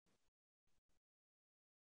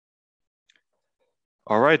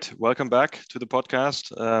All right, welcome back to the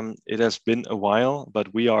podcast. It has been a while,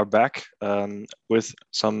 but we are back with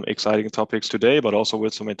some exciting topics today, but also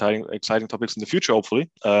with some exciting topics in the future, hopefully.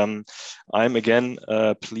 I'm again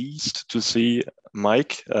pleased to see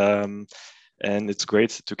Mike, and it's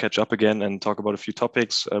great to catch up again and talk about a few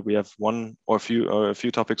topics. We have a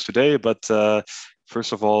few topics today, but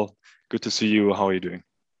first of all, good to see you. How are you doing?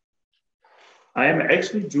 I am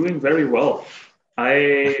actually doing very well.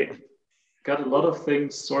 I got a lot of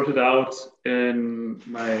things sorted out in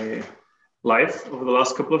my life over the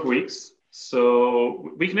last couple of weeks. So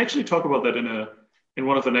we can actually talk about that in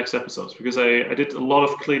one of the next episodes because I did a lot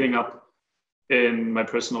of cleaning up in my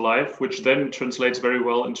personal life, which then translates very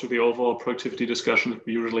well into the overall productivity discussion that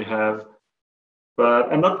we usually have.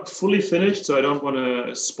 But I'm not fully finished, so I don't want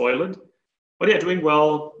to spoil it. But yeah, doing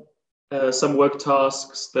well. Some work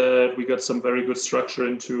tasks that we got some very good structure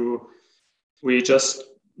into. We just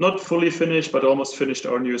not fully finished, but almost finished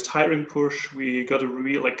our newest hiring push. We got a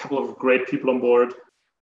real couple of great people on board.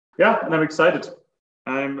 Yeah, and I'm excited.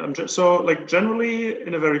 I'm just, so generally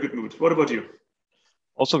in a very good mood. What about you?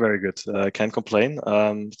 Also very good. Can't complain.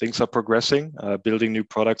 Things are progressing. Building new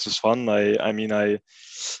products is fun. I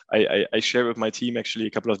shared with my team actually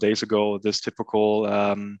a couple of days ago this typical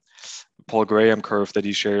Paul Graham curve that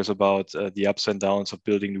he shares about the ups and downs of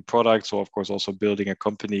building new products, or of course also building a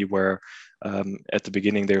company where at the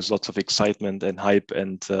beginning there's lots of excitement and hype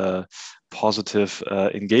and positive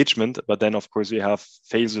engagement, but then of course you have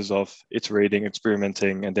phases of iterating,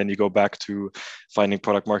 experimenting, and then you go back to finding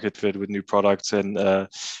product market fit with new products, and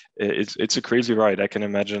it's a crazy ride. I can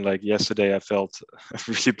imagine, like, yesterday I felt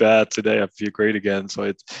really bad, today I feel great again.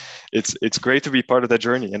 So it's great to be part of that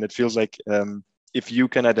journey, and it feels like if you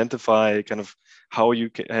can identify kind of how you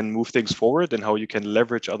can move things forward and how you can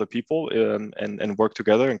leverage other people and work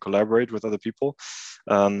together and collaborate with other people,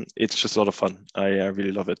 it's just a lot of fun. I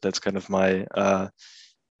really love it. That's kind of my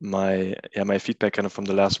feedback kind of from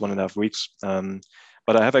the last 1.5 weeks.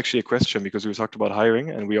 But I have actually a question, because we talked about hiring,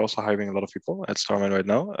 and we're also hiring a lot of people at Starman right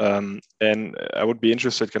now. And I would be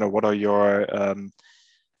interested, kind of, what are your,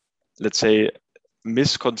 let's say,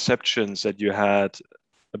 misconceptions that you had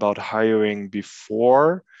about hiring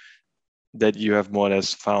before that you have more or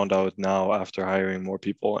less found out now after hiring more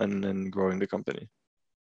people and growing the company?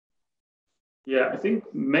 Yeah, I think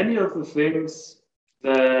many of the things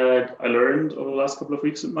that I learned over the last couple of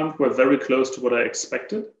weeks and months were very close to what I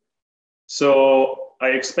expected. So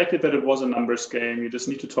I expected that it was a numbers game. You just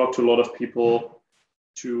need to talk to a lot of people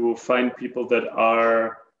to find people that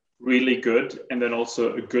are really good and then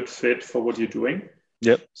also a good fit for what you're doing.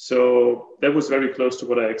 Yep. So that was very close to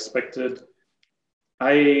what I expected.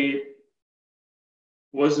 I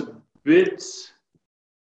was a bit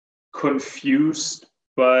confused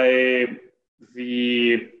by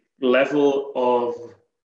the level of,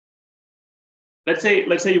 let's say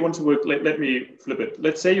you want to work, let me flip it.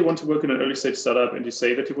 Let's say you want to work in an early stage startup and you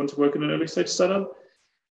say that you want to work in an early stage startup.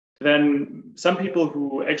 Then some people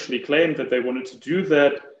who actually claimed that they wanted to do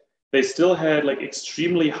that, they still had like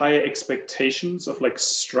extremely high expectations of like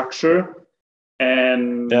structure Yeah.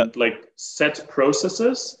 and like set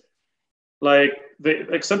processes. Like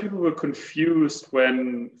some people were confused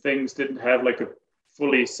when things didn't have like a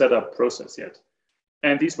fully set up process yet.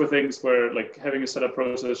 And these were things where like having a setup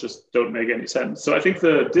process just don't make any sense. So I think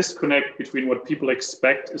the disconnect between what people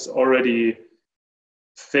expect is already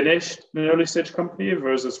finished in an early stage company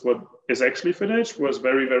versus what is actually finished was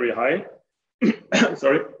very, very high.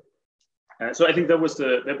 Sorry. So I think that was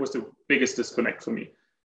the biggest disconnect for me.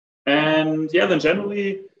 And yeah, then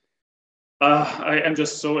generally, I am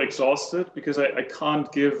just so exhausted because I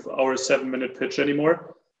can't give our 7 minute pitch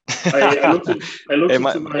anymore. I looked at I looked Hey,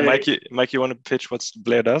 into my Mike, you want to pitch what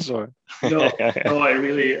Blair does, or? no, I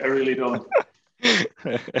really don't.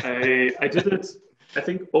 I did it, I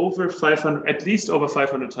think, over 500, at least over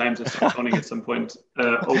 500 times. I stopped counting at some point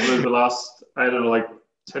over the last, I don't know, like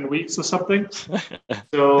 10 weeks or something.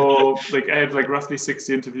 So like I had like roughly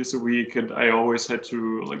 60 interviews a week, and I always had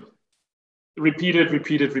to like repeat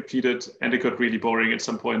it, and it got really boring at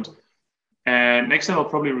some point. And next time I'll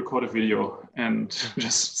probably record a video and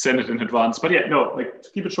just send it in advance. But yeah, no, like to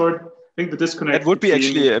keep it short, I think the That disconnect would be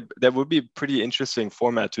between actually that would be a pretty interesting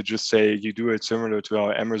format to just say you do it similar to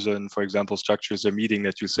how Amazon, for example, structures a meeting,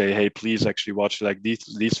 that you say, hey, please actually watch like these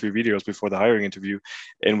 3 videos before the hiring interview,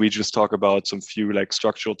 and we just talk about some few like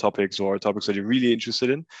structural topics or topics that you're really interested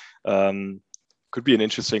in. Could be an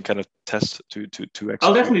interesting kind of test to I'll execute.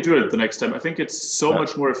 definitely do it the next time. I think it's so Yeah.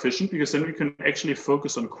 much more efficient because then we can actually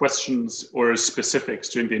focus on questions or specifics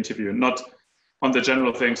during the interview, not on the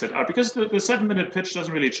general things that are, because the 7 minute pitch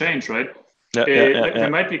doesn't really change, right? Like there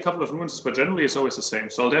might be a couple of nuances, but generally it's always the same.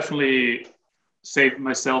 So I'll definitely save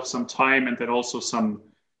myself some time and then also some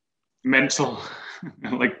mental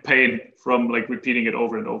like pain from like repeating it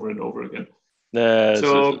over and over and over again.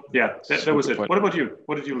 So yeah, that was it. Point. What about you?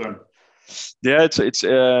 What did you learn? Yeah, it's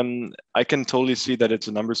I can totally see that it's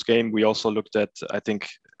a numbers game. We also looked at, I think,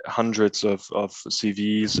 hundreds of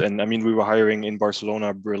CVs, and I mean, we were hiring in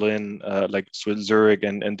Barcelona, Berlin, like Zurich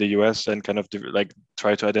and the US, and kind of like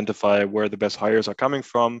try to identify where the best hires are coming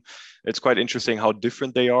from. It's quite interesting how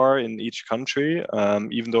different they are in each country.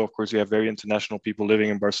 Even though, of course, you have very international people living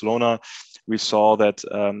in Barcelona, we saw that,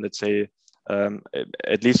 let's say,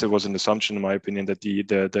 at least it was an assumption, in my opinion, that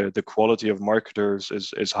the quality of marketers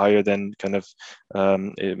is higher than kind of,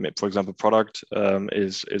 for example, product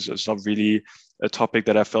is not really a topic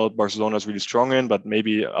that I felt Barcelona is really strong in, but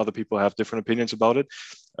maybe other people have different opinions about it.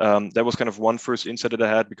 That was kind of one first insight that I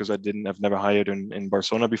had, because I've never hired in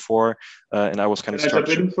Barcelona before, and I was kind of structured.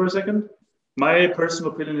 Can I jump in for a second? My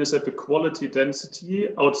personal opinion is that the quality density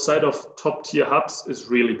outside of top tier hubs is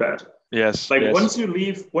really bad. Yes. Like once you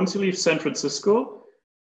leave San Francisco,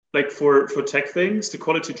 like for tech things, the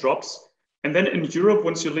quality drops. And then in Europe,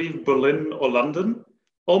 once you leave Berlin or London,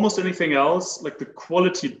 almost anything else, like the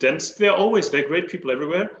quality density, they're great people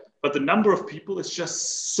everywhere, but the number of people is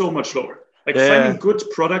just so much lower. Like finding good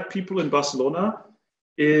product people in Barcelona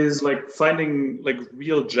is like finding like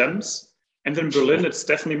real gems. And then Berlin, it's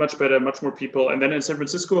definitely much better, much more people. And then in San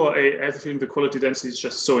Francisco, I have a feeling the quality density is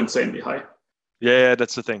just so insanely high. Yeah,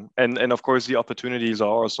 that's the thing. And of course, the opportunities are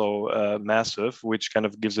also massive, which kind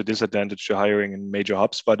of gives a disadvantage to hiring in major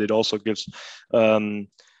hubs, but it also gives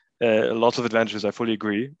lots of advantages. I fully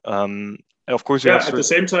agree. Of course, at the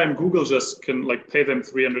same time, Google just can like pay them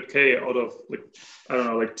 300K out of like, I don't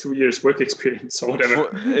know, like 2 years work experience or whatever.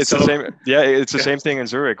 It's the same. Yeah, it's the same thing in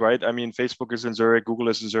Zurich, right? I mean, Facebook is in Zurich, Google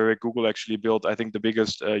is in Zurich. Google actually built, I think, the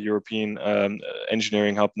biggest European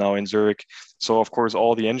engineering hub now in Zurich. So of course,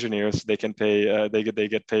 all the engineers, they can pay, they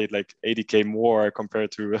get paid like 80K more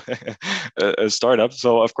compared to a startup.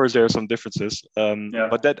 So of course, there are some differences.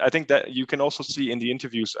 But that, I think that you can also see in the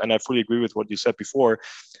interviews, and I fully agree with what you said before,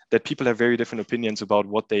 that people have very different opinions about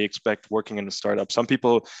what they expect working in a startup. Some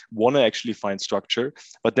people want to actually find structure,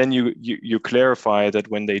 but then you clarify that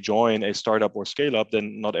when they join a startup or scale up,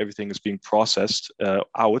 then not everything is being processed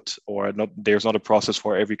out, or there's not a process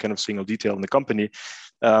for every kind of single detail in the company.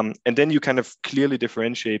 And then you kind of clearly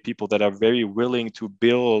differentiate people that are very willing to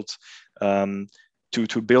build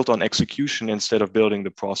to build on execution instead of building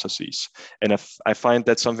the processes. And I find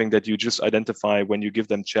that's something that you just identify when you give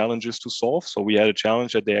them challenges to solve. So we had a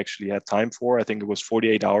challenge that they actually had time for. I think it was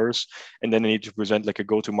 48 hours. And then they need to present like a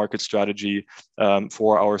go-to-market strategy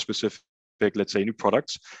for our specific, let's say, new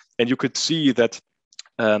products. And you could see that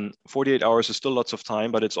 48 hours is still lots of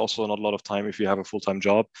time, but it's also not a lot of time if you have a full-time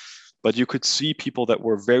job. But you could see people that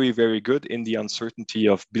were very, very good in the uncertainty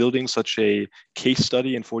of building such a case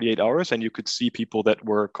study in 48 hours. And you could see people that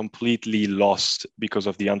were completely lost because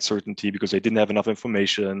of the uncertainty, because they didn't have enough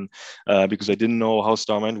information, because they didn't know how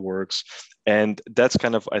StarMind works. And that's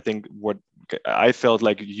kind of, I think, what I felt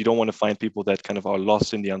like. You don't want to find people that kind of are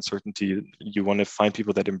lost in the uncertainty. You want to find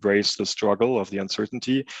people that embrace the struggle of the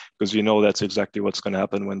uncertainty, because you know that's exactly what's going to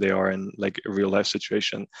happen when they are in like a real life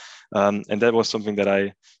situation. And that was something that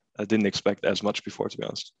I didn't expect as much before, to be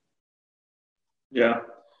honest. Yeah.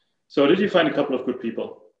 So did you find a couple of good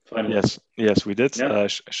people finally? Yes, we did. Yeah.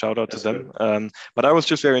 Shout out to them. But I was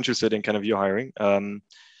just very interested in kind of your hiring. And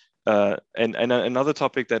another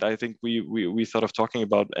topic that I think we thought of talking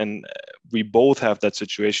about, and we both have that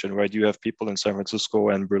situation, right? You have people in San Francisco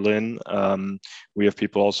and Berlin. We have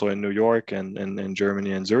people also in New York and in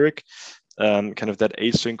Germany and Zurich. Kind of that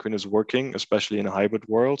asynchronous working, especially in a hybrid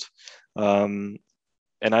world.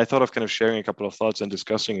 And I thought of kind of sharing a couple of thoughts and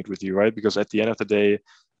discussing it with you, right? Because at the end of the day,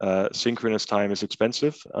 synchronous time is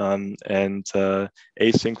expensive, and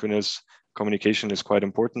asynchronous communication is quite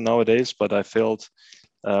important nowadays. But I felt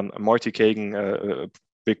Marty Kagan, a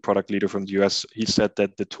big product leader from the US, he said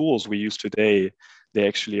that the tools we use today, they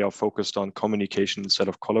actually are focused on communication instead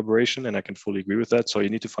of collaboration. And I can fully agree with that. So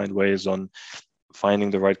you need to find ways on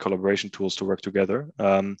finding the right collaboration tools to work together.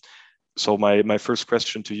 So my first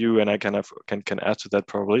question to you, and I kind of can add to that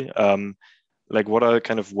probably, like what are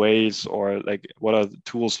kind of ways, or like what are the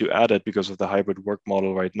tools you added because of the hybrid work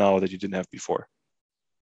model right now that you didn't have before?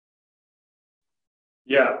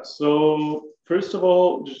 Yeah, so first of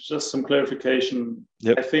all, just some clarification.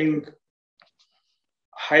 Yep. I think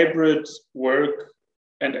hybrid work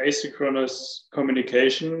and asynchronous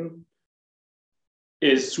communication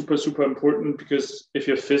is super, super important, because if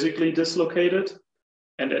you're physically dislocated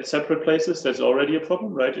And at separate places, that's already a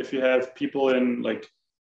problem, right? If you have people in like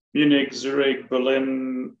Munich, Zurich,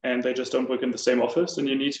 Berlin, and they just don't work in the same office, then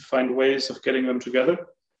you need to find ways of getting them together.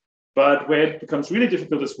 But where it becomes really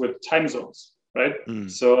difficult is with time zones, right?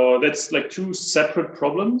 So that's like two separate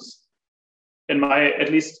problems at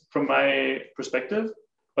least from my perspective,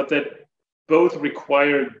 but that both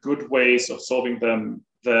require good ways of solving them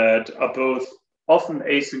that are both often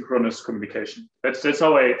asynchronous communication. That's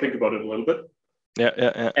how I think about it a little bit.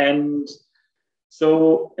 Yeah. And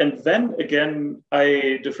then again,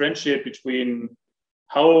 I differentiate between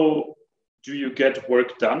how do you get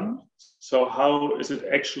work done? So how is it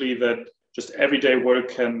actually that just everyday work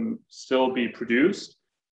can still be produced?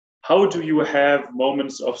 How do you have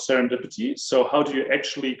moments of serendipity? So how do you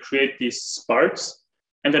actually create these sparks?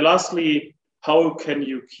 And then lastly, how can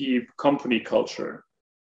you keep company culture?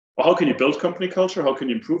 Or how can you build company culture? How can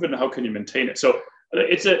you improve it? And how can you maintain it? So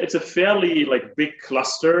it's a fairly like big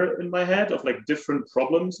cluster in my head of like different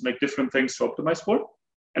problems, like different things to optimize for.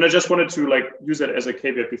 And I just wanted to like use that as a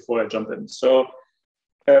caveat before I jump in. So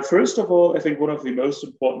first of all, I think one of the most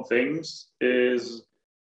important things is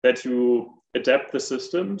that you adapt the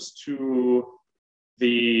systems to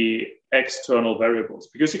the external variables,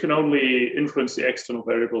 because you can only influence the external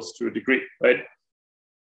variables to a degree, right?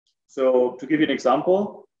 So to give you an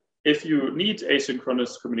example, if you need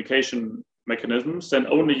asynchronous communication mechanisms, then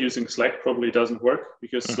only using Slack probably doesn't work,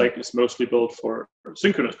 because Slack is mostly built for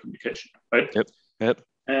synchronous communication, right? Yep.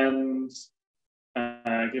 And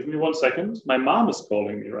give me 1 second. My mom is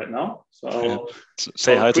calling me right now, so I'll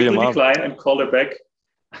say hi to your mom. Decline and call her back.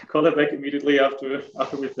 Call her back immediately after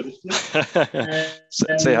we finish this.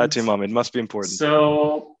 Say hi to your mom. It must be important.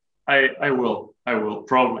 So I will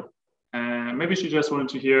probably. Maybe she just wanted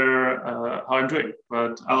to hear how I'm doing,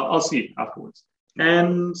 but I'll see afterwards.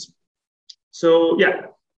 And so yeah,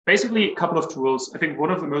 basically a couple of tools. I think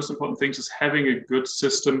one of the most important things is having a good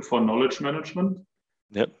system for knowledge management.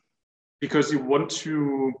 Yep. Because you want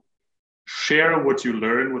to share what you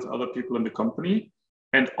learn with other people in the company.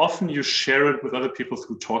 And often you share it with other people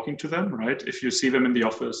through talking to them, right? If you see them in the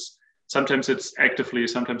office, sometimes it's actively,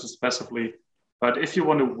 sometimes it's passively. But if you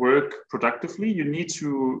want to work productively, you need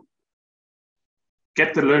to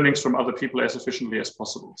get the learnings from other people as efficiently as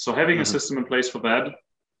possible. So having a system in place for that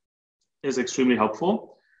is extremely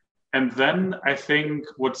helpful. And then I think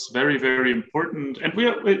what's very, very important, and we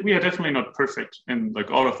are definitely not perfect in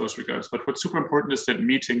like all of those regards, but what's super important is that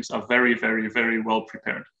meetings are very, very, very well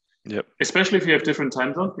prepared. Yep. Especially if you have different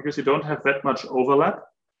time zones, because you don't have that much overlap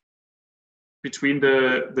between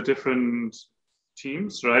the different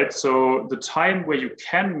teams, right? So the time where you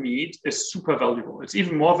can meet is super valuable. It's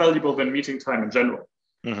even more valuable than meeting time in general,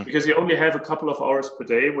 because you only have a couple of hours per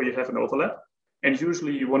day where you have an overlap. And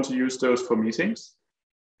usually you want to use those for meetings.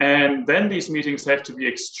 And then these meetings have to be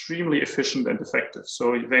extremely efficient and effective.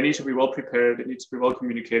 So they need to be well prepared, it needs to be well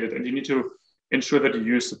communicated, and you need to ensure that you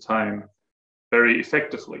use the time very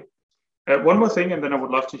effectively. One more thing, and then I would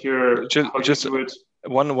love to hear how you do it.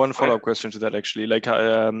 One follow-up question to that, actually. Like,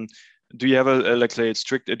 do you have a let's say a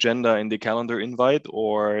strict agenda in the calendar invite,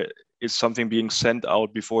 or is something being sent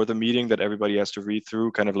out before the meeting that everybody has to read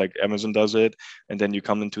through, kind of like Amazon does it, and then you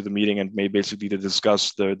come into the meeting and may basically to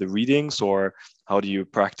discuss the readings, or how do you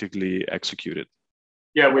practically execute it?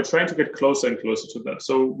 Yeah, we're trying to get closer and closer to that.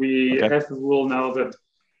 So we have the rule now that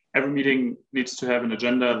every meeting needs to have an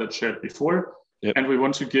agenda that's shared before. Yep. And we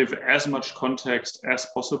want to give as much context as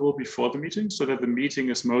possible before the meeting, so that the meeting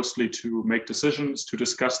is mostly to make decisions, to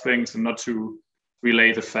discuss things, and not to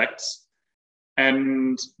relay the facts.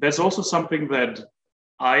 And that's also something that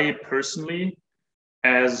I personally,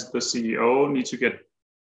 as the CEO, need to get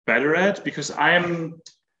better at, because I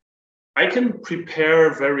can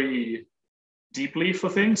prepare very deeply for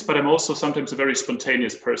things, but I'm also sometimes a very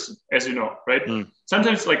spontaneous person, as you know, right?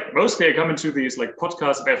 Sometimes, like mostly I come into these like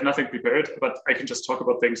podcasts, I have nothing prepared, but I can just talk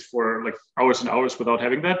about things for like hours and hours without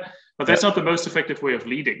having that. But that's not the most effective way of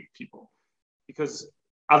leading people, because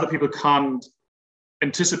other people can't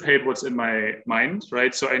anticipate what's in my mind,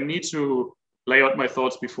 right? So I need to lay out my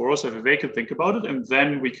thoughts before, so that they can think about it, and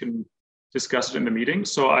then we can discuss it in the meeting.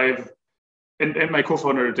 So and my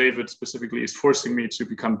co-founder, David, specifically is forcing me to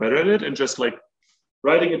become better at it, and just like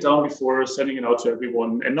writing it down before, sending it out to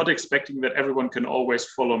everyone, and not expecting that everyone can always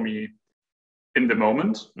follow me in the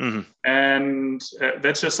moment. And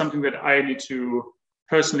that's just something that I need to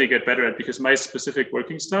personally get better at, because my specific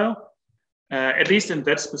working style, at least in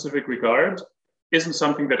that specific regard, isn't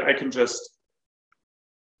something that I can just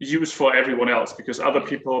use for everyone else, because other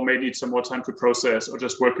people may need some more time to process or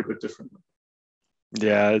just work a bit differently.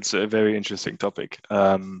 Yeah, it's a very interesting topic.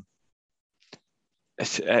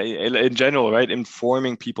 in general, right?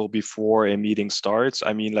 Informing people before a meeting starts.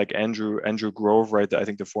 I mean, like Andrew Grove, right? I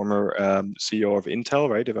think the former CEO of Intel,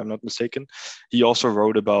 right? If I'm not mistaken, he also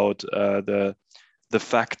wrote about the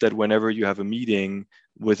fact that whenever you have a meeting,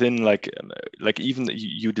 within like even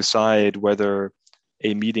you decide whether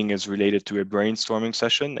a meeting is related to a brainstorming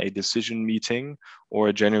session, a decision meeting,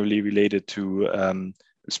 or generally related to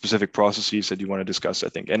specific processes that you want to discuss, I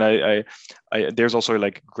think. And I there's also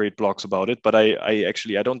like great blogs about it, but I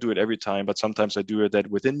actually, I don't do it every time, but sometimes I do it that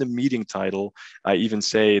within the meeting title, I even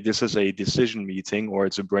say this is a decision meeting or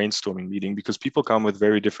it's a brainstorming meeting, because people come with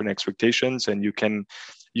very different expectations, and you can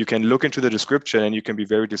look into the description and you can be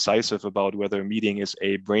very decisive about whether a meeting is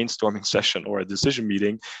a brainstorming session or a decision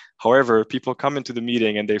meeting. However, people come into the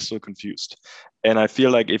meeting and they're still confused. And I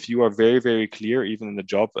feel like if you are very, very clear, even in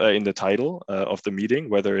the in the title of the meeting,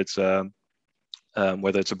 whether it's a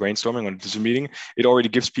brainstorming or a decision meeting, it already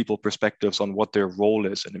gives people perspectives on what their role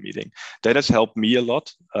is in the meeting. That has helped me a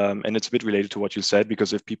lot. And it's a bit related to what you said,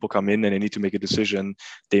 because if people come in and they need to make a decision,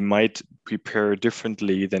 they might prepare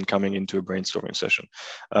differently than coming into a brainstorming session.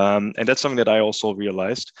 And that's something that I also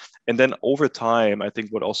realized. And then over time, I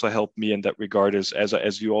think what also helped me in that regard is,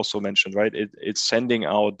 as you also mentioned, right, it's sending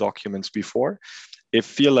out documents before. It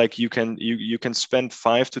feel like you can spend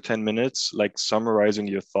 5 to 10 minutes like summarizing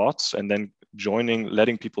your thoughts, and then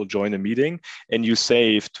letting people join the meeting, and you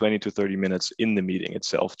save 20 to 30 minutes in the meeting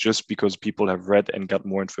itself, just because people have read and got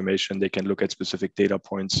more information. They can look at specific data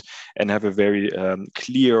points and have a very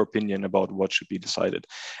clear opinion about what should be decided.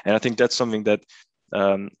 And I think that's something that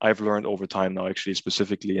I've learned over time now, actually,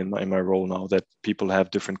 specifically in my role now, that people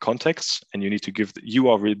have different contexts, and you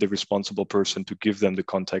are really the responsible person to give them the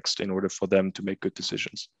context in order for them to make good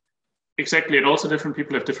decisions. Exactly. And also different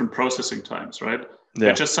people have different processing times, right? Yeah.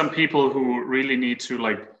 There are just some people who really need to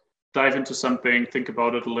like dive into something, think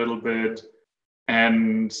about it a little bit.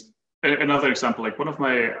 And another example, like one of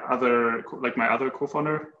my other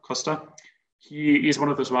co-founder, Costa, he is one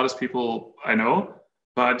of the smartest people I know,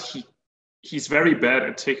 but he's very bad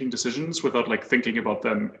at taking decisions without like thinking about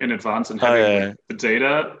them in advance and having like, the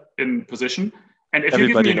data in position. And if you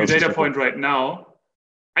give me a new data point right now,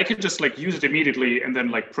 I can just like use it immediately and then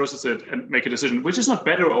like process it and make a decision, which is not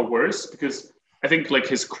better or worse, because I think like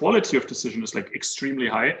his quality of decision is like extremely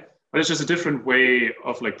high, but it's just a different way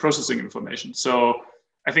of like processing information. So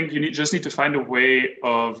I think you just need to find a way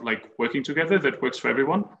of like working together that works for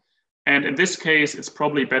everyone. And in this case, it's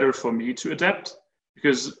probably better for me to adapt,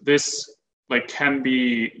 because this like can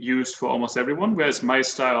be used for almost everyone, whereas my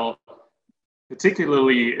style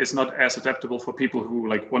particularly is not as adaptable for people who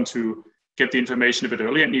like want to get the information a bit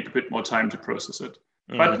early and need a bit more time to process it.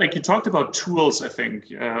 But like you talked about tools, I think.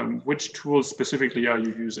 Which tools specifically are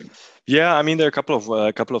you using? Yeah, I mean, there are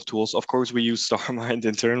a couple of tools. Of course, we use StarMind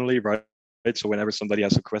internally, right? So whenever somebody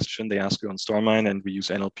has a question, they ask you on StarMind, and we use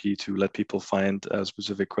NLP to let people find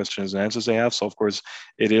specific questions and answers they have. So of course,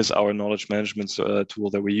 it is our knowledge management tool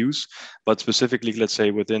that we use. But specifically, let's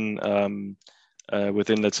say within,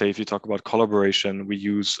 let's say, if you talk about collaboration, we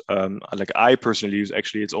use, like I personally use,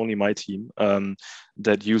 actually, it's only my team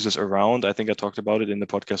that uses Around. I think I talked about it in the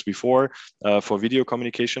podcast before, for video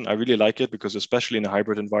communication. I really like it because, especially in a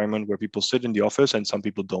hybrid environment where people sit in the office and some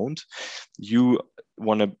people don't, you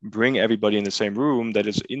want to bring everybody in the same room that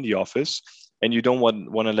is in the office, and you don't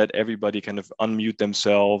want to let everybody kind of unmute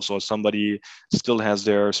themselves, or somebody still has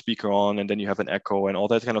their speaker on and then you have an echo and all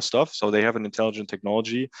that kind of stuff. So they have an intelligent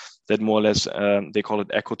technology that more or less, they call it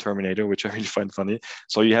Echo Terminator, which I really find funny.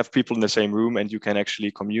 So you have people in the same room and you can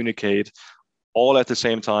actually communicate all at the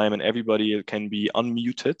same time, and everybody can be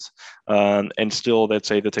unmuted, and still, let's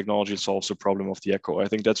say, the technology solves the problem of the echo. I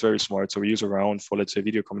think that's very smart. So we use Around for, let's say,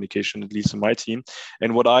 video communication, at least in my team.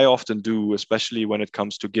 And what I often do, especially when it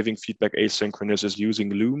comes to giving feedback asynchronous, is using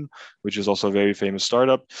Loom, which is also a very famous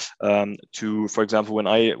startup. To, for example, when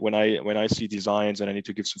I see designs and I need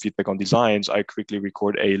to give some feedback on designs, I quickly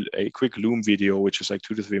record a quick Loom video, which is like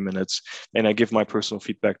 2 to 3 minutes, and I give my personal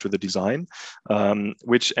feedback to the design, and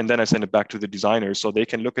then I send it back to the designers, so they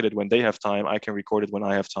can look at it when they have time. I can record it when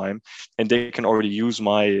I have time, and they can already use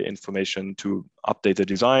my information to update the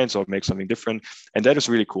designs or make something different. And that is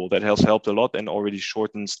really cool. That has helped a lot and already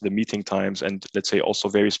shortens the meeting times, and let's say also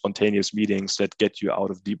very spontaneous meetings that get you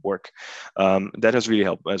out of deep work. That has really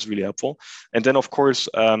helped. That's really helpful. And then, of course,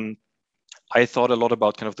 I thought a lot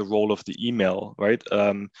about kind of the role of the email, right?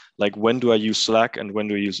 Like, when do I use Slack and when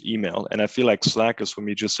do I use email? And I feel like Slack is for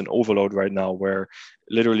me just an overload right now, where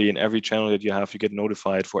literally in every channel that you have, you get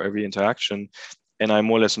notified for every interaction. And I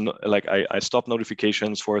more or less like I stop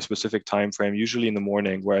notifications for a specific time frame, usually in the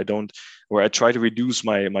morning, where I try to reduce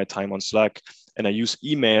my time on Slack, and I use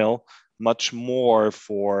email much more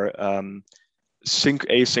for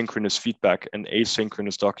asynchronous feedback and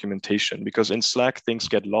asynchronous documentation, because in Slack things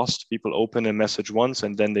get lost. People open a message once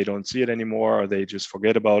and then they don't see it anymore, or they just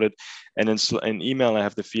forget about it. And in email, I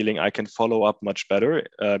have the feeling I can follow up much better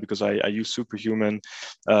because I use Superhuman,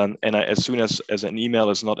 and as soon as an email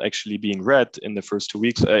is not actually being read in the first 2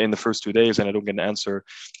 weeks, in the first 2 days, and I don't get an answer,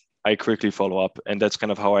 I quickly follow up. And that's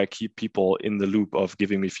kind of how I keep people in the loop of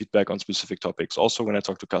giving me feedback on specific topics, also when I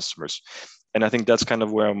talk to customers. And I think that's kind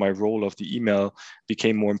of where my role of the email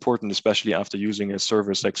became more important, especially after using a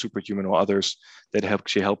service like Superhuman or others that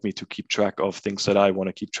actually help me to keep track of things that I want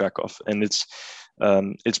to keep track of. And it's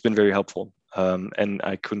been very helpful. And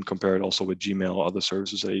I couldn't compare it also with Gmail or other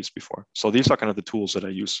services that I used before. So these are kind of the tools that I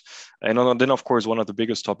use. And then, of course, one of the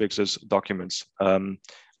biggest topics is documents.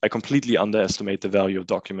 I completely underestimate the value of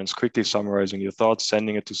documents. Quickly summarizing your thoughts,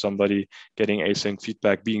 sending it to somebody, getting async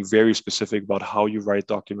feedback, being very specific about how you write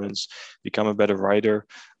documents, become a better writer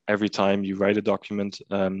every time you write a document.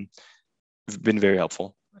 Been very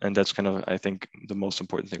helpful. And that's kind of, I think, the most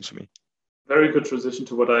important things for me. Very good transition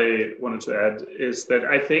to what I wanted to add is that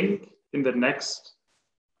I think in the next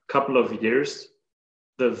couple of years,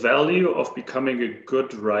 the value of becoming a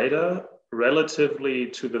good writer relatively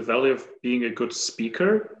to the value of being a good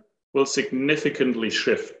speaker will significantly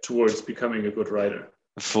shift towards becoming a good writer.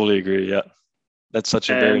 I fully agree. Yeah. That's such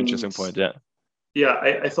a very interesting point. Yeah. Yeah.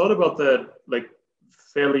 I thought about that like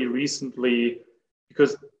fairly recently,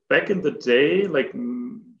 because back in the day, like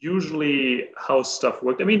usually how stuff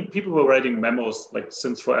worked. I mean, people were writing memos like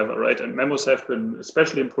since forever, right? And memos have been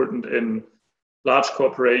especially important in large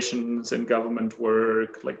corporations and government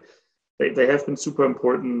work. Like they have been super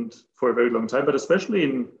important for a very long time, but especially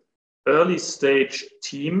in early stage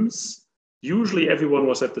teams, usually everyone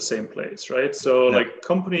was at the same place, right? So like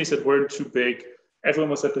companies that weren't too big,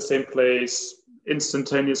 everyone was at the same place.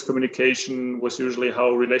 Instantaneous communication was usually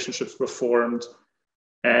how relationships were formed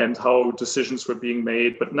and how decisions were being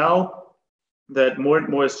made. But now that more and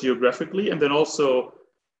more is geographically, and then also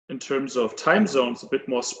in terms of time zones, a bit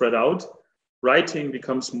more spread out, writing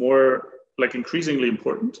becomes more like increasingly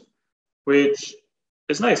important, which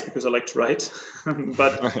is nice because I like to write.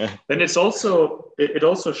 But then it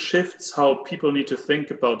also shifts how people need to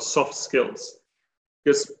think about soft skills.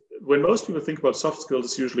 Because when most people think about soft skills,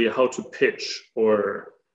 it's usually how to pitch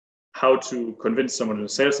or how to convince someone in a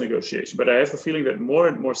sales negotiation. But I have a feeling that more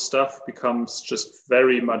and more stuff becomes just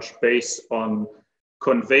very much based on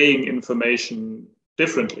conveying information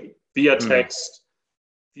differently via text,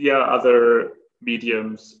 via other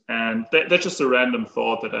mediums. And that's just a random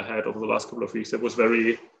thought that I had over the last couple of weeks. That was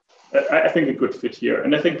very, I think, a good fit here.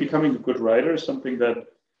 And I think becoming a good writer is something that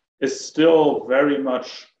is still very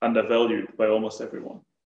much undervalued by almost everyone.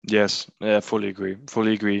 Yes, fully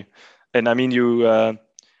agree. And I mean,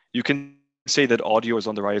 you can say that audio is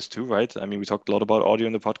on the rise too, right? I mean, we talked a lot about audio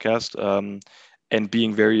in the podcast, and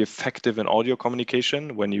being very effective in audio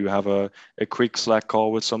communication when you have a quick Slack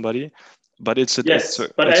call with somebody. But I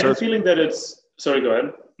have a feeling that it's, sorry, go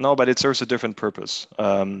ahead. No, but it serves a different purpose.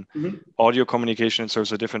 Audio communication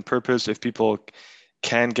serves a different purpose. If people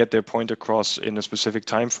can get their point across in a specific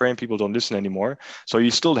time frame, people don't listen anymore. So you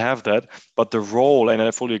still have that, but the role, and I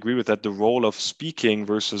fully agree with that, the role of speaking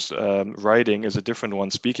versus writing is a different one.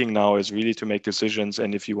 Speaking now is really to make decisions,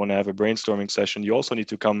 and if you want to have a brainstorming session, you also need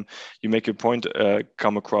to make your point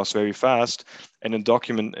come across very fast. And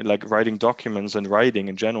like writing documents and writing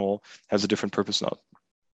in general has a different purpose now.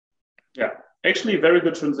 Yeah, actually, very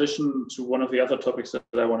good transition to one of the other topics that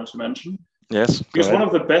I wanted to mention. Yes, because one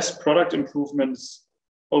of the best product improvements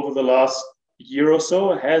over the last year or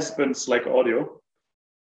so has been Slack Audio.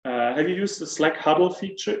 Have you used the Slack Huddle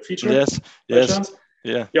feature? Yes.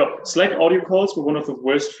 Yeah. Slack audio calls were one of the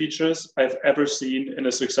worst features I've ever seen in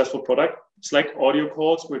a successful product. Slack audio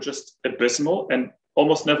calls were just abysmal and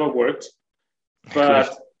almost never worked.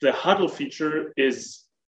 But the Huddle feature is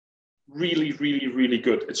really, really, really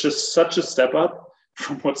good. It's just such a step up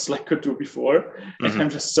from what Slack could do before. And I'm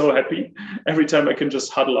just so happy every time I can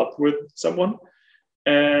just huddle up with someone.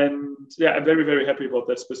 And yeah, I'm very, very happy about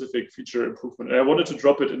that specific feature improvement. And I wanted to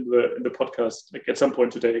drop it in the podcast like at some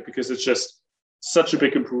point today, because it's just such a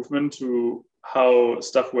big improvement to how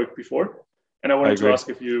stuff worked before. And I wanted to ask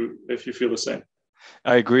if you feel the same.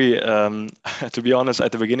 I agree. To be honest,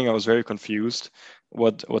 at the beginning, I was very confused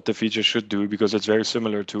what the feature should do, because it's very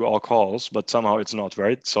similar to all calls, but somehow it's not,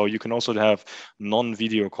 right? So you can also have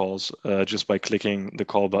non-video calls just by clicking the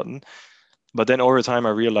call button. But then over time, I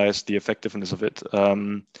realized the effectiveness of it.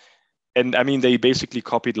 And I mean, they basically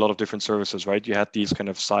copied a lot of different services, right? You had these kind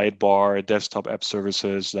of sidebar desktop app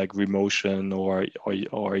services like Remotion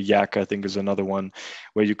or Yak, I think is another one,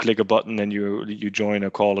 where you click a button and you join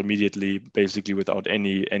a call immediately, basically without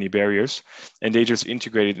any barriers, and they just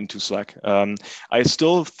integrated into Slack. I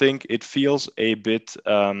still think it feels a bit.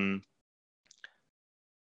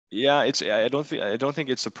 Yeah, I don't think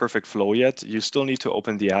it's a perfect flow yet. You still need to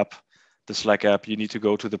open the app, the Slack app. You need to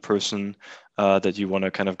go to the person that you want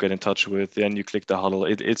to kind of get in touch with. Then you click the huddle.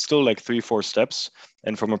 It's still like 3-4 steps.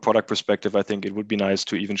 And from a product perspective, I think it would be nice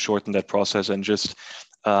to even shorten that process and just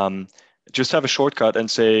have a shortcut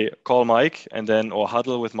and say call Mike and then or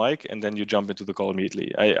huddle with Mike and then you jump into the call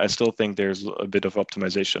immediately. I still think there's a bit of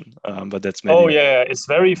optimization, but that's maybe. Oh yeah, it's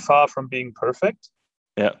very far from being perfect.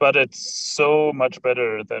 Yeah. But it's so much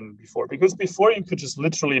better than before, because before you could just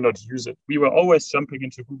literally not use it. We were always jumping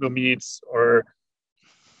into Google Meets or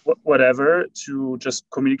whatever to just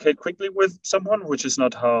communicate quickly with someone, which is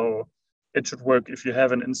not how it should work if you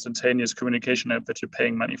have an instantaneous communication app that you're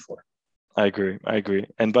paying money for. I agree.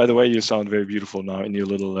 And by the way, you sound very beautiful now in your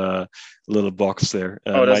little box there.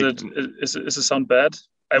 Does is it sound bad?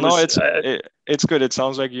 It's good. It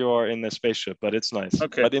sounds like you are in a spaceship, but it's nice.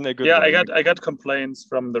 Okay. But in a good way. way. I got complaints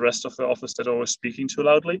from the rest of the office that I was speaking too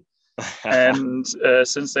loudly. And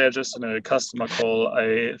since they are just in a customer call,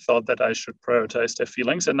 I thought that I should prioritize their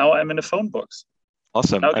feelings. And now I'm in a phone box.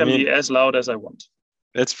 Awesome. Now I can be as loud as I want.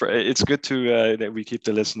 It's good to that we keep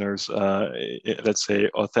the listeners, let's say,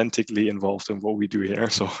 authentically involved in what we do here.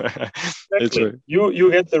 So exactly. You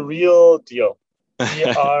get the real deal. We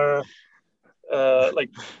are like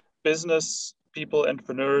business people,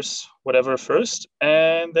 entrepreneurs, whatever first,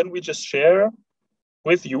 and then we just share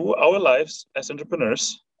with you our lives as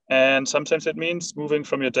entrepreneurs. And sometimes it means moving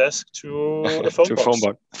from your desk to a phone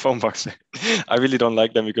box. Phone box. I really don't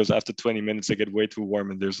like them because after 20 minutes they get way too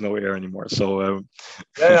warm and there's no air anymore. So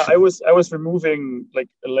yeah, I was removing like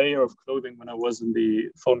a layer of clothing when I was in the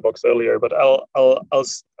phone box earlier, but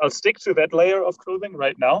I'll stick to that layer of clothing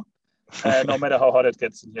right now. No matter how hot it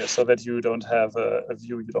gets in here, so that you don't have a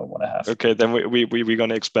view you don't want to have. Okay, then we're going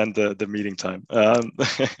to expand the meeting time.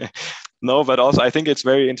 No, but also I think it's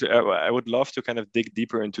very I would love to kind of dig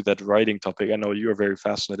deeper into that writing topic. I know you are very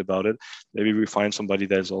fascinated about it. Maybe we find somebody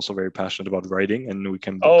that is also very passionate about writing, and we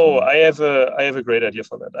can. I have a great idea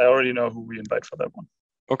for that. I already know who we invite for that one.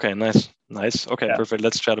 Okay, nice. Okay, yeah. Perfect.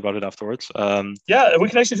 Let's chat about it afterwards. Yeah, we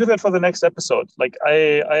can actually do that for the next episode. Like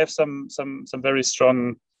I have some very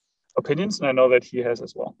strong opinions, and I know that he has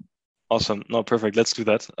as well. Awesome. No, perfect. Let's do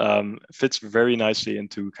that. Fits very nicely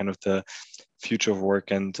into kind of the future of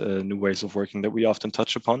work and new ways of working that we often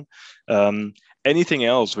touch upon. Anything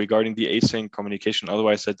else regarding the async communication?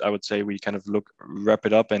 Otherwise, I would say we kind of wrap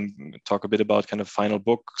it up and talk a bit about kind of final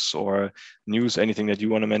books or news. Anything that you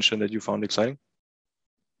want to mention that you found exciting?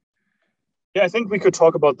 Yeah, I think we could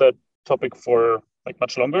talk about that topic for like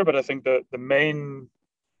much longer, but I think the main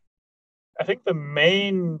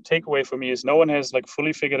takeaway for me is no one has like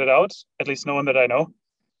fully figured it out, at least no one that I know.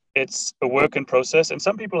 It's a work in process, and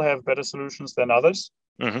some people have better solutions than others.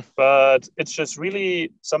 Mm-hmm. But it's just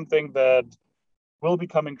really something that will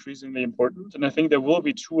become increasingly important. And I think there will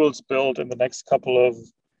be tools built in the next couple of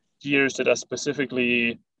years that are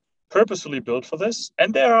specifically purposefully built for this.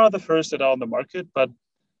 And there are the first that are on the market, but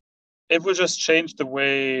it will just change the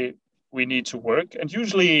way we need to work. And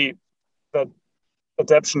usually that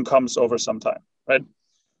adaptation comes over some time, right?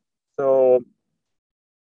 So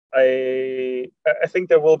I think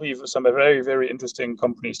there will be some very, very interesting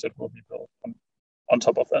companies that will be built on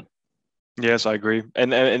top of that. Yes, I agree.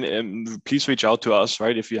 And please reach out to us,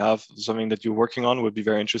 right? If you have something that you're working on, would be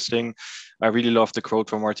very interesting. I really love the quote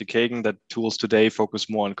from Marty Kagan that tools today focus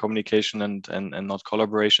more on communication and not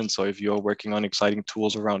collaboration. So if you're working on exciting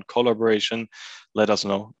tools around collaboration, let us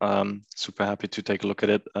know. Super happy to take a look at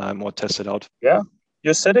it or test it out. Yeah.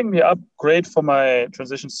 You're setting me up great for my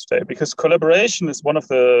transitions today, because collaboration is one of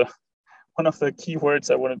the key words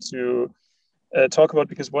I wanted to talk about,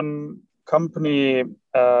 because one company,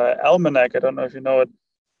 Almanac, I don't know if you know it,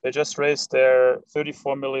 they just raised their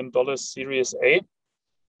 $34 million Series A.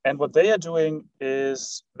 And what they are doing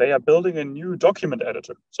is they are building a new document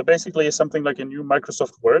editor. So basically something like a new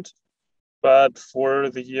Microsoft Word, but for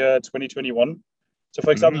the year 2021. So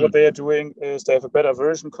for example, what they are doing is they have a better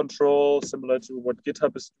version control, similar to what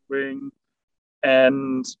GitHub is doing.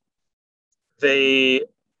 And they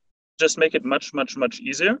just make it much, much, much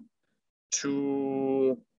easier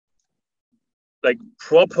to like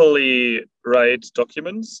properly write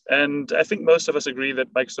documents. And I think most of us agree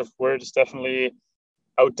that Microsoft Word is definitely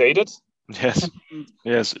outdated. Yes.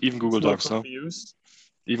 Yes. Even Google Docs, no? Used.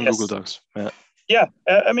 Even Google Docs. Yeah. Yeah,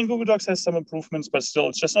 I mean, Google Docs has some improvements, but still,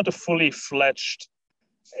 it's just not a fully fledged.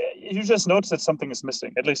 You just notice that something is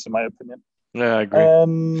missing, at least in my opinion. Yeah, I agree.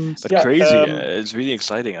 And But yeah, crazy, it's really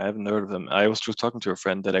exciting. I haven't heard of them. I was just talking to a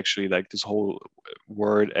friend that actually like this whole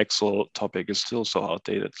Word Excel topic is still so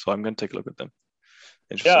outdated. So I'm gonna take a look at them.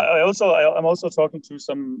 Interesting. yeah, I'm also talking to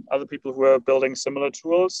some other people who are building similar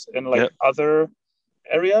tools in like Yep. other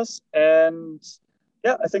areas, and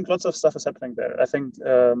yeah, I think lots of stuff is happening there. I think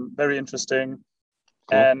very interesting.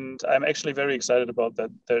 Cool. And I'm actually very excited about that.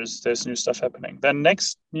 There's new stuff happening. The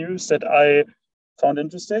next news that I found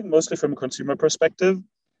interesting, mostly from a consumer perspective,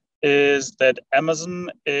 is that Amazon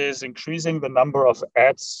is increasing the number of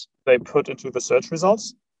ads they put into the search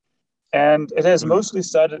results. And it has mostly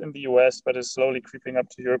started in the US, but is slowly creeping up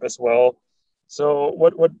to Europe as well. So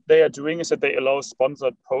what they are doing is that they allow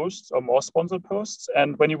sponsored posts or more sponsored posts.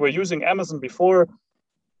 And when you were using Amazon before,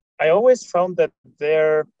 I always found that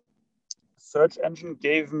their search engine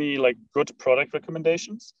gave me like good product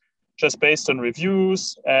recommendations just based on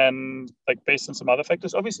reviews and like based on some other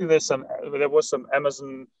factors. Obviously, there was some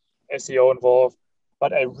Amazon SEO involved,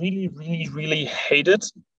 but I really, really, really hate it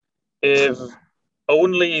if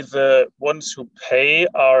only the ones who pay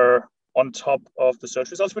are on top of the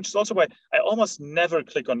search results, which is also why I almost never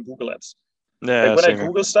click on Google ads. Yeah, like when I same here.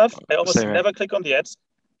 Google stuff, I almost Same here. never click on the ads.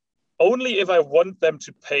 Only if I want them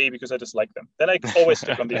to pay because I dislike them. Then I always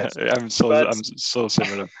click on the ads. I'm so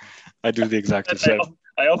similar. I do the exact same.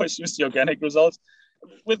 I always use the organic results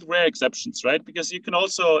with rare exceptions, right? Because you can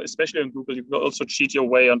also, especially on Google, you can also cheat your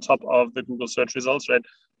way on top of the Google search results, right?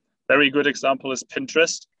 Very good example is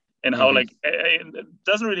Pinterest, and how like it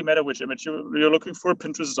doesn't really matter which image you're looking for.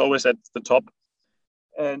 Pinterest is always at the top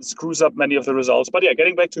and screws up many of the results. But yeah,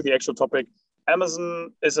 getting back to the actual topic,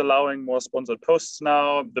 Amazon is allowing more sponsored posts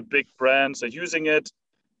now. The big brands are using it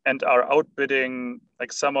and are outbidding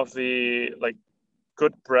like some of the like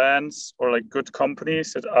good brands or like good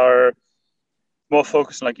companies that are more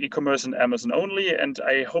focused on like e-commerce and Amazon only. And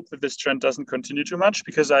I hope that this trend doesn't continue too much,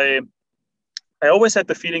 because I always had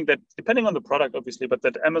the feeling that, depending on the product, obviously, but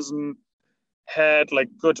that Amazon had like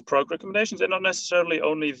good product recommendations and not necessarily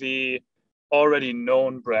only the already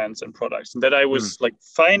known brands and products, and that I was like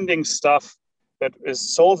finding stuff that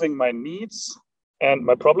is solving my needs and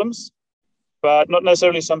my problems, but not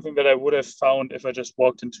necessarily something that I would have found if I just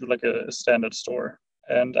walked into like a standard store.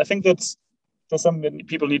 And I think that's something that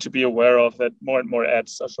people need to be aware of, that more and more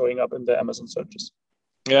ads are showing up in the Amazon searches.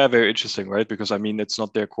 Yeah, very interesting, right? Because I mean, it's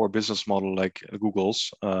not their core business model like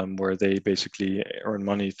Google's, where they basically earn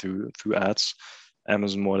money through ads.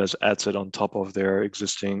 Amazon more or less adds it on top of their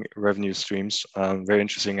existing revenue streams. Very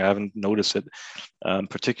interesting. I haven't noticed it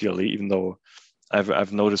particularly, even though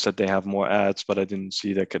I've noticed that they have more ads, but I didn't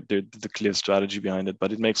see the clear strategy behind it.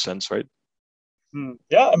 But it makes sense, right?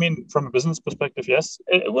 Yeah, I mean, from a business perspective, yes,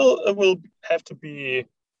 it will have to be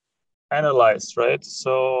analyzed, right?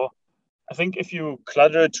 So I think if you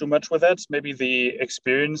clutter too much with that, maybe the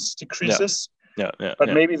experience decreases. Yeah. But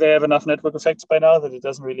maybe they have enough network effects by now that it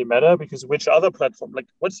doesn't really matter, because which other platform? Like,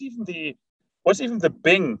 what's even the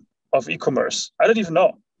Bing of e-commerce? I don't even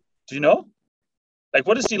know. Do you know? Like,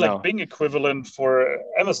 what is the like Bing equivalent for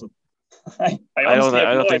Amazon? I honestly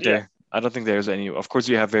have no idea. I don't think there's any. Of course,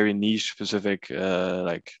 you have very niche specific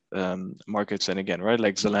markets, and again, right,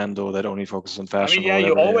 like Zalando that only focuses on fashion. I mean, yeah,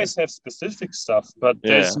 you always have specific stuff, but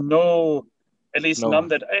there's no, at least none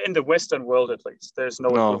that in the Western world, at least, there's no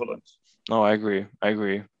equivalent. No, I agree. I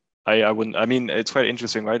wouldn't. I mean, it's quite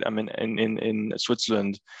interesting, right? I mean, in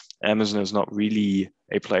Switzerland, Amazon is not really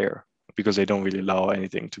a player because they don't really allow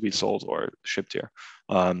anything to be sold or shipped here.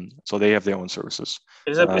 So they have their own services.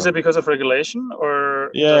 Is it because of regulation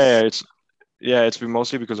or? It's been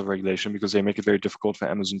mostly because of regulation, because they make it very difficult for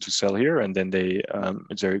Amazon to sell here, and then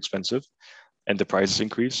it's very expensive, and the prices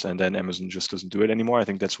increase, and then Amazon just doesn't do it anymore. I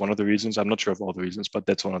think that's one of the reasons. I'm not sure of all the reasons, but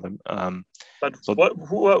that's one of them. But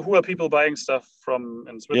who are people buying stuff from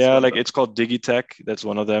in Switzerland? Yeah, like it's called Digitech. That's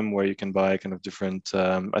one of them, where you can buy kind of different.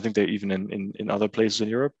 I think they're even in other places in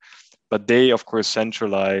Europe, but they of course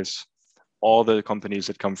centralize all the companies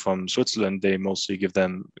that come from Switzerland. They mostly give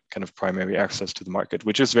them kind of primary access to the market,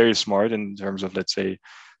 which is very smart in terms of, let's say,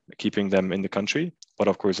 keeping them in the country. But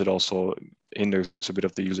of course, it also hinders a bit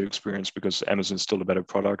of the user experience, because Amazon is still a better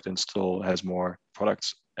product and still has more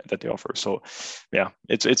products that they offer. So, yeah,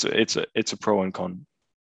 it's a pro and con.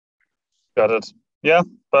 Got it. Yeah,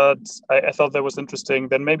 but I thought that was interesting.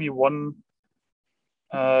 Then maybe one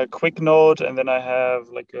quick note, and then I have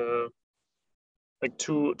like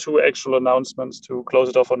two actual announcements to close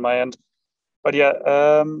it off on my end. But yeah,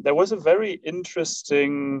 there was a very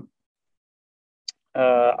interesting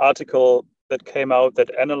article that came out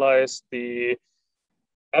that analyzed the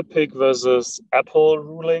Epic versus Apple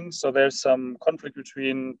ruling. So there's some conflict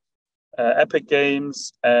between Epic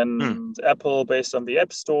Games and Apple based on the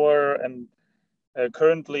App Store. And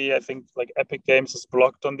currently, I think like Epic Games is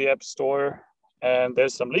blocked on the App Store, and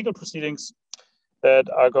there's some legal proceedings that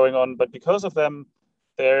are going on. But because of them,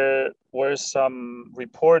 there were some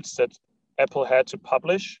reports that Apple had to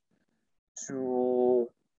publish to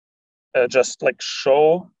just like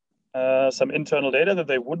show some internal data that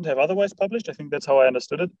they wouldn't have otherwise published. I think that's how I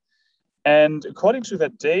understood it. And according to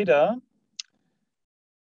that data,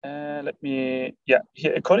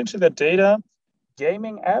 according to that data,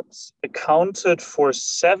 gaming apps accounted for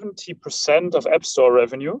 70% of App Store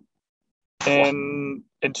revenue in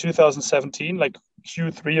 2017, like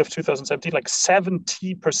Q3 of 2017, like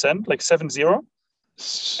 70%, like 70.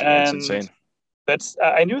 That's And insane.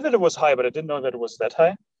 I knew that it was high, but I didn't know that it was that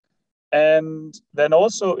high. And then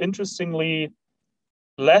also, interestingly,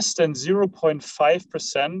 less than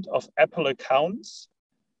 0.5% of Apple accounts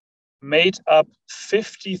made up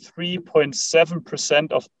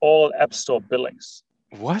 53.7% of all App Store billings.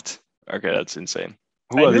 What? Okay, that's insane.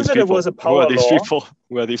 I knew that it was a power law.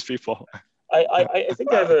 Who are these people? I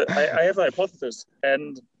think I have a hypothesis,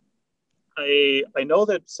 and I know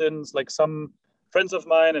that since like some friends of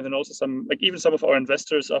mine, and then also some like even some of our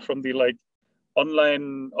investors are from the like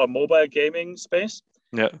online or mobile gaming space.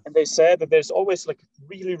 Yeah. And they said that there's always like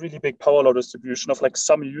really, really big power law distribution of like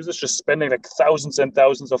some users just spending like thousands and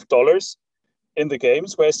thousands of dollars in the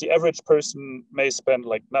games, whereas the average person may spend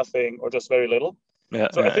like nothing or just very little. Yeah.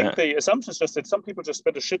 So I think the assumption is just that some people just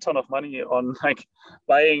spend a shit ton of money on like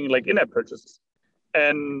buying like in-app purchases,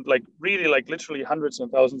 and like really like literally hundreds and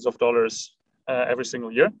thousands of dollars every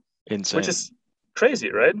single year. Insane. Which is crazy,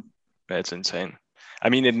 right? That's insane. I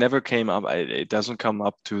mean, it never came up. It doesn't come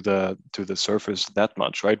up to the surface that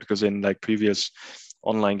much, right? Because in like previous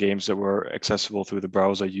online games that were accessible through the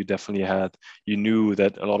browser, you knew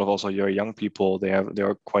that a lot of also your young people, they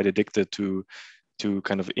are quite addicted to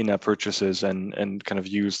kind of in-app purchases and kind of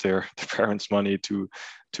use their parents' money to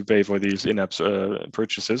pay for these in-app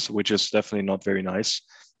purchases, which is definitely not very nice.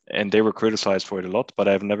 And they were criticized for it a lot, but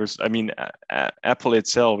Apple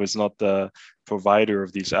itself is not the provider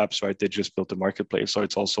of these apps, right? They just built the marketplace. So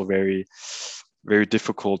it's also very, very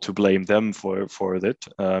difficult to blame them for it,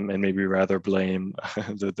 and maybe rather blame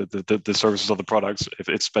the services of the products,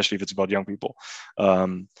 especially if it's about young people,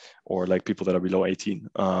 or like people that are below 18.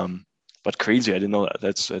 But crazy, I didn't know that.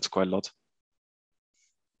 That's quite a lot.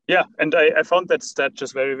 Yeah, and I found that stat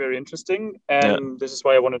just very, very interesting, and this is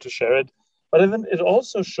why I wanted to share it. But then it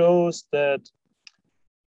also shows that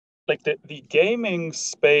like the gaming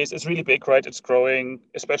space is really big, right? It's growing,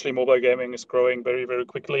 especially mobile gaming is growing very, very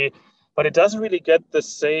quickly, but it doesn't really get the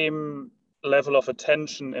same level of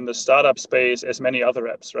attention in the startup space as many other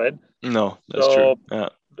apps, right? No, that's true. Yeah.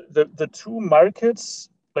 The two markets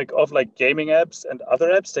like of like gaming apps and other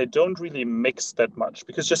apps, they don't really mix that much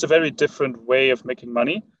because it's just a very different way of making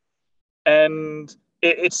money. And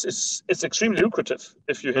it's extremely lucrative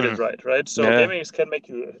if you hit it right? So gaming can make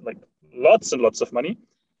you like lots and lots of money.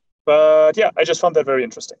 But yeah, I just found that very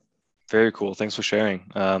interesting. Very cool. Thanks for sharing.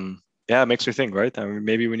 Yeah, it makes me think, right? I mean,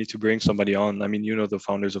 maybe we need to bring somebody on. I mean, you know, the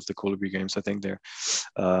founders of the Colibri Games, I think they're.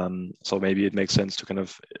 So maybe it makes sense to kind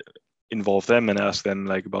of involve them and ask them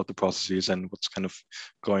like about the processes and what's kind of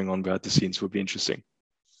going on behind the scenes would be interesting.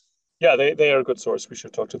 Yeah, they are a good source. We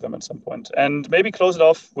should talk to them at some point. And maybe close it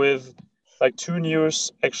off with like two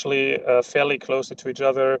news actually fairly closely to each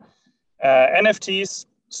other. NFTs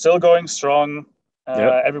still going strong.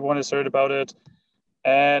 Everyone has heard about it.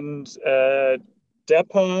 And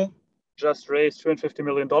Dapper just raised $250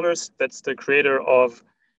 million. That's the creator of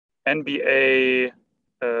NBA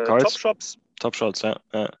Top Shots. Top Shots,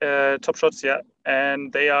 yeah. Top Shots, yeah.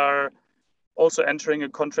 And they are also entering a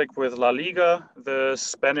contract with La Liga, the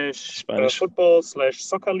Spanish. Football /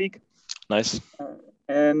 soccer league. Nice.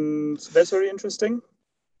 And that's very interesting.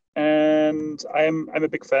 And I'm a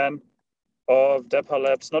big fan of Dapper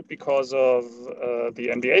Labs, not because of the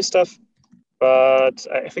NBA stuff, but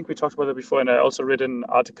I think we talked about it before, and I also read an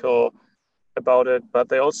article about it. But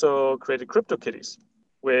they also created CryptoKitties,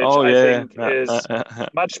 which I think is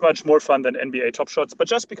much, much more fun than NBA Top Shots. But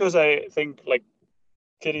just because I think like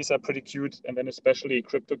kitties are pretty cute, and then especially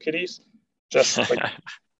CryptoKitties, just like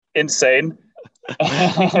insane.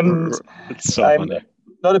 And it's so funny.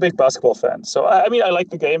 Not a big basketball fan. So, I mean, I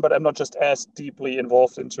like the game, but I'm not just as deeply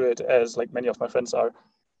involved into it as like many of my friends are.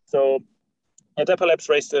 So, Dapper Labs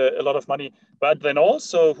raised a lot of money, but then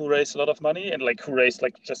also who raised a lot of money and like who raised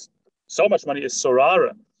like just so much money is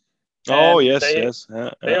Sorare. Oh, and yes.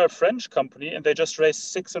 They are a French company and they just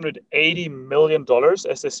raised $680 million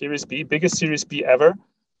as their Series B, biggest Series B ever.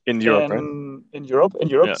 In Europe, right? In Europe, in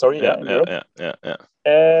Europe. Yeah.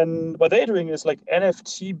 And what they're doing is like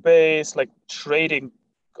NFT based, like trading,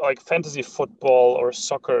 like fantasy football or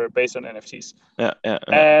soccer based on NFTs. Yeah.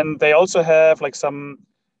 And they also have like some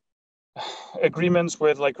agreements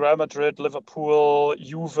with like Real Madrid, Liverpool,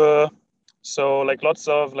 Juve. So like lots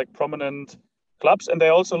of like prominent clubs, and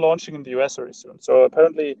they're also launching in the US very soon. So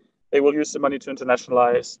apparently they will use the money to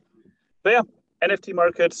internationalize. But yeah, NFT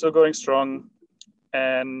market still going strong,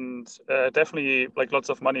 and definitely like lots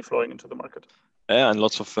of money flowing into the market. Yeah, and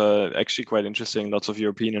lots of actually quite interesting. Lots of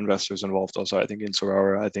European investors involved also. I think in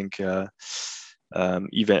Sorare. I think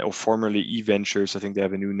event or formerly eVentures. I think they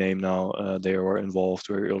have a new name now. They were involved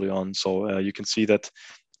very early on, so you can see that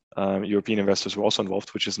European investors were also involved,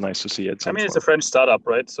 which is nice to see. It's a French startup,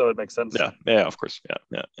 right? So it makes sense. Yeah, of course.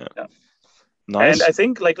 Yeah. Nice. And I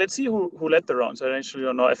think like let's see who led the rounds. I actually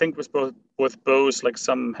don't know. I think with both like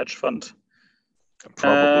some hedge fund.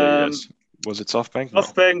 Probably yes. Was it SoftBank? No.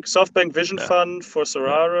 SoftBank Vision Fund for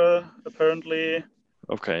Sorare, apparently.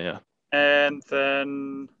 Okay, yeah. And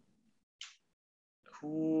then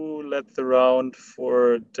who led the round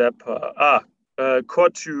for DEPA?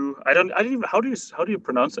 Coatue. I don't even. How do you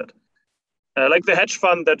pronounce it? Like the hedge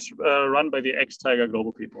fund that's run by the ex-Tiger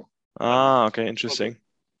Global people. Okay, interesting.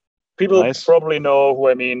 People probably know who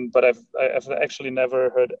I mean, but I've actually never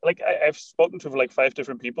heard. Like I've spoken to like 5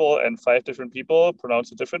 different people, and 5 different people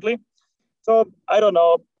pronounce it differently. So I don't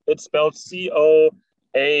know. It's spelled COATUE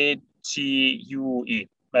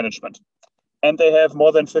Management, and they have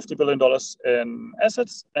more than $50 billion in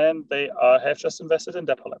assets, and they have just invested in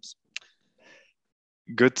DEPA Labs.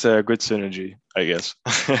 Good synergy, I guess.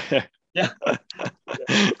 Yeah.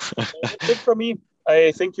 That's it from me.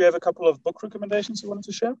 I think you have a couple of book recommendations you wanted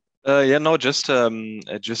to share.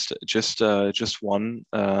 Just one.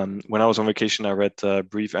 When I was on vacation, I read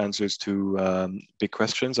Brief Answers to Big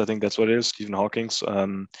Questions. I think that's what it is. Stephen Hawking's.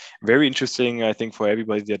 Very interesting, I think, for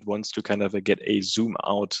everybody that wants to kind of get a zoom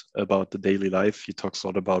out about the daily life. He talks a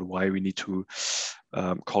lot about why we need to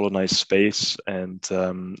colonize space and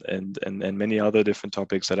many other different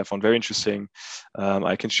topics that I found very interesting.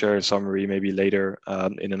 I can share a summary maybe later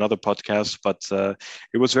in another podcast, but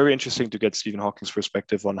it was very interesting to get Stephen Hawking's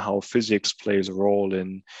perspective on how physics plays a role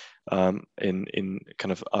in kind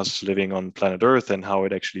of us living on planet Earth and how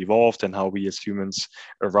it actually evolved and how we as humans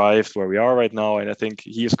arrived where we are right now. And I think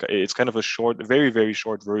it's kind of a very, very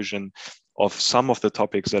short version of some of the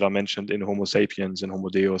topics that are mentioned in Homo sapiens and Homo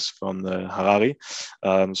Deus from Harari.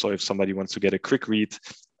 So if somebody wants to get a quick read,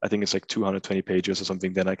 I think it's like 220 pages or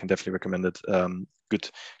something, then I can definitely recommend it.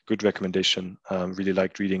 Good recommendation. Really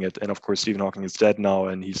liked reading it. And of course, Stephen Hawking is dead now,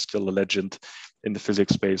 and he's still a legend in the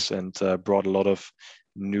physics space and brought a lot of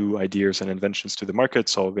new ideas and inventions to the market.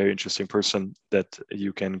 So a very interesting person that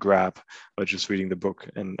you can grab by just reading the book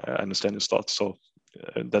and understand his thoughts. So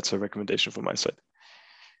that's a recommendation from my side.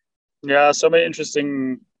 Yeah, so many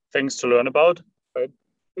interesting things to learn about. Right?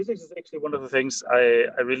 Physics is actually one of the things I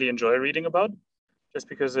really enjoy reading about, just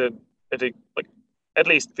because it like at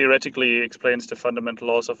least theoretically explains the fundamental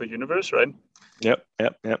laws of the universe, right? Yep.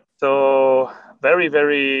 So very,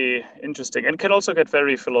 very interesting, and can also get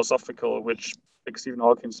very philosophical, which like Stephen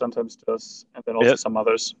Hawking sometimes does, and then also some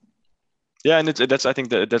others. Yeah, and I think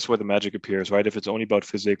that's where the magic appears, right? If it's only about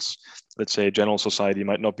physics, let's say general society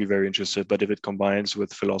might not be very interested, but if it combines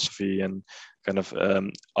with philosophy and kind of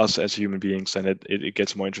us as human beings, then it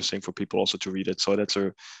gets more interesting for people also to read it. So that's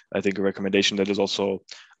I think a recommendation that is also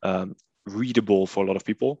readable for a lot of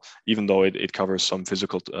people, even though it covers some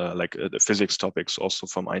physical the physics topics also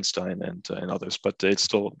from Einstein and others, but it's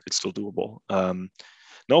still doable.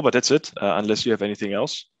 No, but that's it. Unless you have anything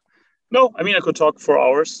else. No, I mean I could talk for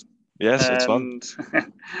hours. Yes, it's fun.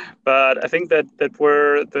 But I think that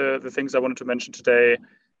were the things I wanted to mention today.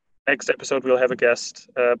 Next episode, we'll have a guest.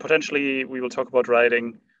 Potentially, we will talk about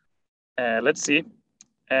writing. Let's see.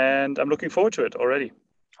 And I'm looking forward to it already.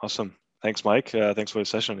 Awesome. Thanks, Mike. Thanks for the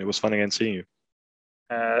session. It was fun again seeing you.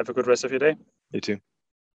 Have a good rest of your day. You too.